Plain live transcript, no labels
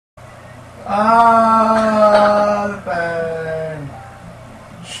Ah, the bang.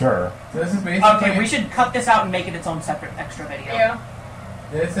 Sure. This is basically... Okay, we should cut this out and make it its own separate extra video. Yeah.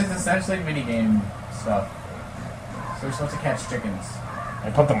 This is essentially minigame stuff. So we're supposed to catch chickens.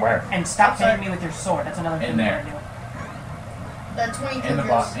 And put them where? And stop hitting me with your sword. That's another thing In there. you gotta do. That 20 In the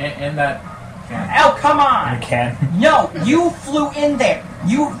box. In that can. Oh, come on! You can. No, you flew in there.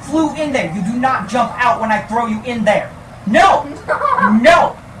 You flew in there. You do not jump out when I throw you in there. No!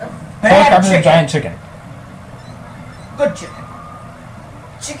 No! Bad I'm a chicken. giant chicken. Good chicken.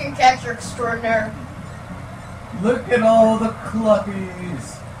 Chicken catcher extraordinaire. Look at all the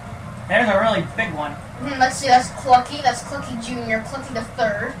cluckies. There's a really big one. Let's see, that's Clucky. That's Clucky Jr., Clucky the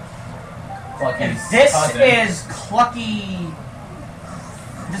Third. Cluckies. This cousin. is Clucky.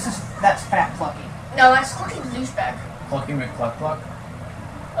 That's Fat Clucky. No, that's Clucky the douchebag Clucky McCluck.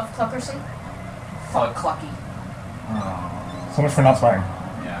 of Cluckerson. Fuck Clucky. Oh. So much for not swearing.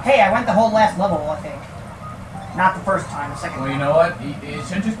 Yeah. Hey, I went the whole last level, I think. Not the first time, the second Well, you time. know what? It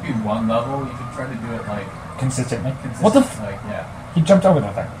shouldn't just be one level. You should try to do it like Consistently. consistent. What the like, yeah. He jumped over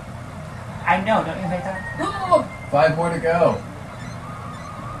that thing. I know, don't you hate that? 5 more to go.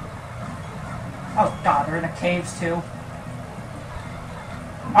 Oh god, they're in the caves too.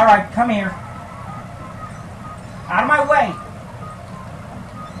 Alright, come here. Out of my way!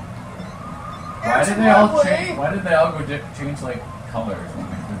 Why did they all change? Why did they all go change like colors when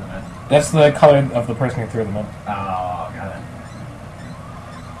we threw them in? That's the color of the person who threw them in. Oh, got it.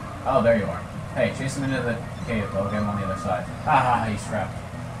 Oh, there you are. Hey, chase him into the cave. I'll get him on the other side. Ah, he's trapped.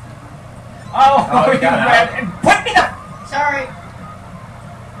 Oh, Oh, you you got ran out. and put me the... Sorry.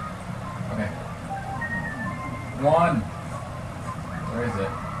 Okay. 1. Where is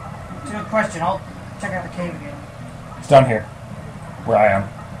it? Good question, I'll check out the cave again. It's down here. Where I am.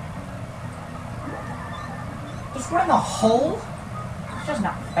 Just run in the hole? It's just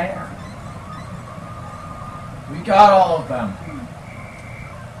not fair. We got all of them.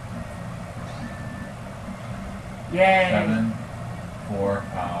 Yay. 7, 4.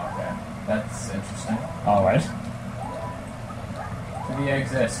 Oh, okay. That's interesting. Alright. Do the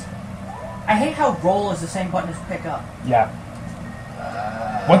exist? I hate how roll is the same button as pick up. Yeah.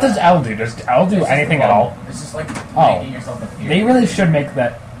 What does L do? Does L do anything at all? It's just like Oh. making yourself appear. They really should make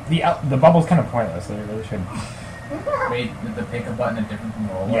that... The bubble's kind of pointless. They really should. Made the pick a button different from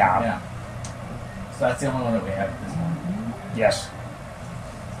the roll. Yeah. So that's the only one that we have at this moment. Yes.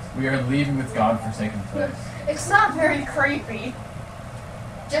 We are leaving with God-forsaken place. It's not very creepy.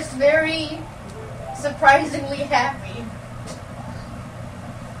 Just very surprisingly happy.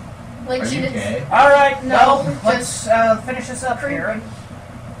 Like Are she you did. gay? Alright, No, well, just let's finish this up creepy. here.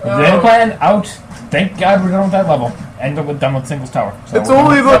 The data plan out. Thank God we're done with that level. Done with Singles Tower. So It's we're done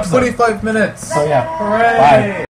only with this about episode. 25 minutes. So yeah. Hooray! Bye.